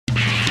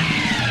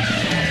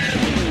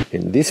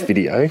In this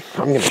video,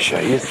 I'm going to show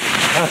you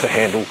how to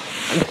handle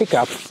and pick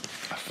up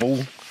a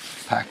full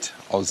packed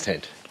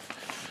OzTent.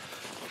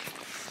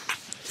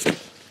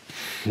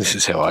 This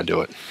is how I do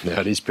it. Now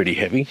it is pretty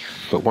heavy,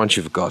 but once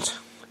you've got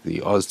the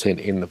OzTent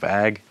in the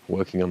bag,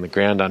 working on the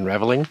ground,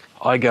 unraveling,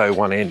 I go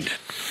one end.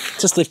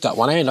 Just lift up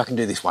one end. I can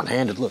do this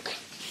one-handed, look.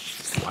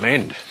 One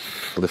end,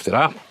 lift it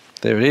up.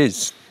 There it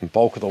is. The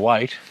bulk of the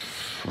weight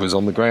was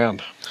on the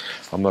ground.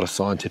 I'm not a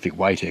scientific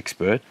weight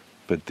expert,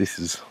 but this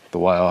is the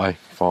way I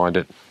find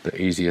it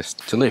the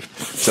easiest to lift.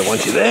 So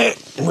once you're there,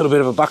 a little bit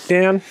of a buck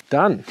down,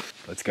 done.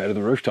 Let's go to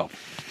the rooftop.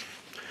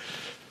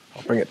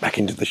 I'll bring it back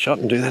into the shot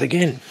and do that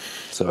again.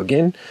 So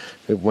again,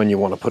 when you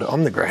want to put it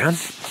on the ground,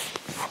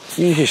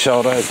 use your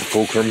shoulder as the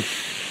fulcrum.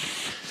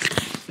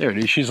 There it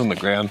is, she's on the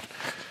ground.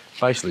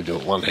 Basically do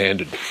it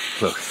one-handed.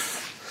 Look,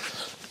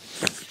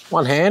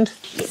 one hand,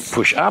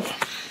 push up,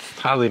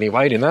 hardly any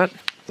weight in that.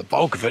 The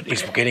bulk of it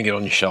is getting it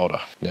on your shoulder.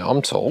 Now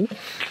I'm tall,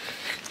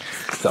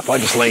 so if I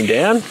just lean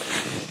down,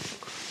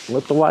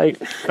 let the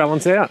weight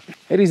balance out.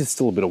 It is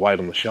still a bit of weight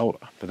on the shoulder,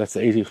 but that's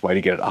the easiest way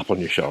to get it up on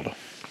your shoulder.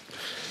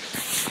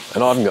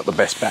 And I haven't got the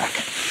best back.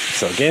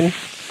 So again,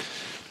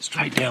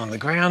 straight down on the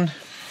ground,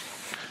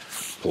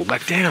 pull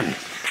back down.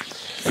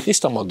 This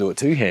time I'll do it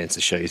two hands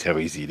to show you how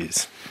easy it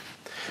is.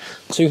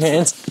 Two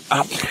hands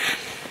up.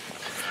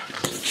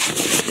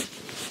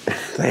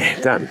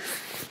 There, done.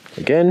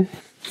 Again,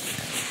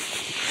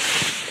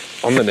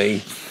 on the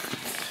knee.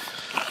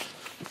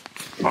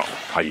 Oh,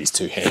 I use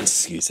two hands,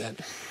 excuse that.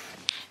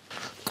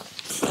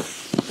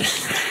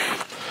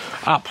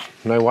 Up,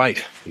 no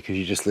weight, because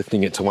you're just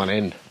lifting it to one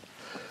end.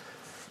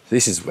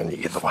 This is when you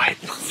get the weight.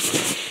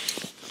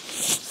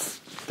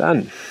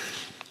 Done.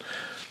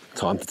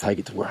 Time to take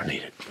it to where I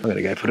need it. I'm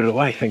gonna go put it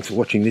away. Thanks for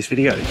watching this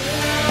video.